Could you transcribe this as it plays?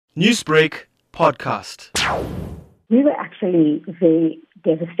Newsbreak Podcast. We were actually very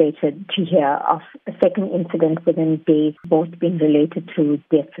devastated to hear of a second incident within days, both being related to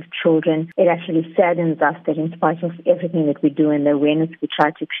deaths of children. It actually saddens us that in spite of everything that we do and the awareness we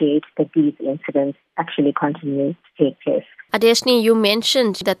try to create, that these incidents actually continue to take place. Adeshni, you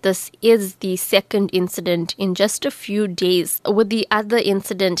mentioned that this is the second incident in just a few days, with the other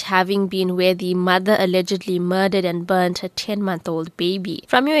incident having been where the mother allegedly murdered and burned her 10-month-old baby.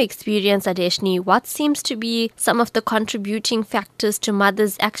 From your experience, Adeshni, what seems to be some of the contributing factors to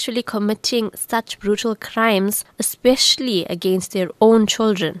mothers actually committing such brutal crimes, especially against their own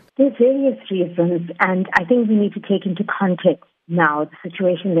children? There's various reasons, and I think we need to take into context now the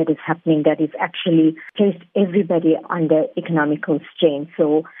situation that is happening that is actually placed everybody under economical strain.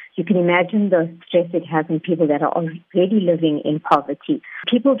 So you can imagine the stress it has on people that are already living in poverty.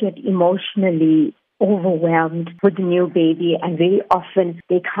 People get emotionally overwhelmed with the new baby, and very often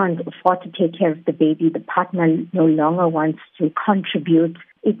they can't afford to take care of the baby. The partner no longer wants to contribute.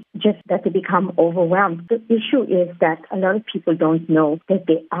 It's just that they become overwhelmed. The issue is that a lot of people don't know that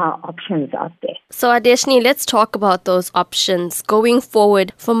there are options out there. So Adeshni, let's talk about those options going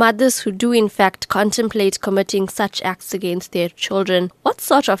forward for mothers who do in fact contemplate committing such acts against their children. What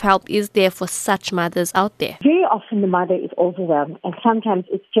sort of help is there for such mothers out there? Very often the mother is overwhelmed, and sometimes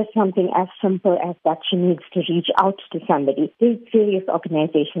it's just something as simple as that she needs to reach out to somebody. There's various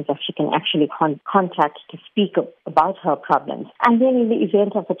organizations that she can actually contact to speak about her problems. And then in the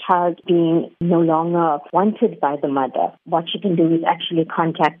event of a child being no longer wanted by the mother, what she can do is actually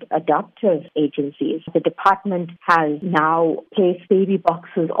contact adoptive agencies. The department has now placed baby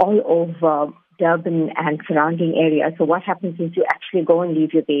boxes all over Durban and surrounding areas. So what happens is you actually go and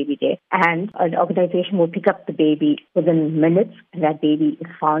leave your baby there, and an organization will pick up the baby within minutes, and that baby is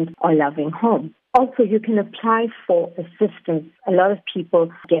found a loving home. Also, you can apply for assistance. A lot of people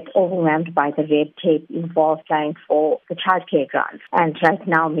get overwhelmed by the red tape involved applying for the childcare grants. And right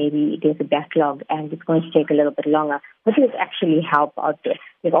now, maybe there's a backlog and it's going to take a little bit longer. But there's actually help out there.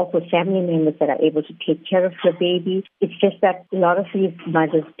 There's also family members that are able to take care of the baby. It's just that a lot of these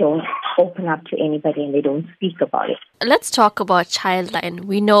mothers don't open up to anybody and they don't speak about it. Let's talk about Childline.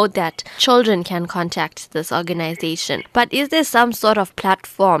 We know that children can contact this organization. But is there some sort of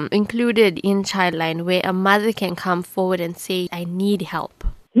platform included in Childline where a mother can come forward and say, I need help?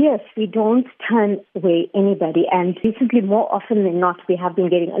 Yes, we don't turn away anybody. And recently, more often than not, we have been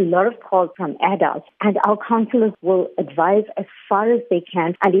getting a lot of calls from adults. And our counselors will advise as far as they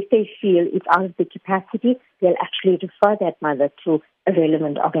can. And if they feel it's out of the capacity, they'll actually refer that mother to a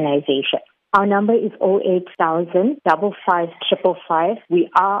relevant organization. Our number is 08,000 555. We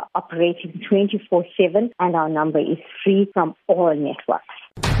are operating 24/7, and our number is free from all networks.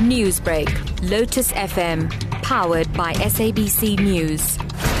 Newsbreak, Lotus FM, powered by SABC News.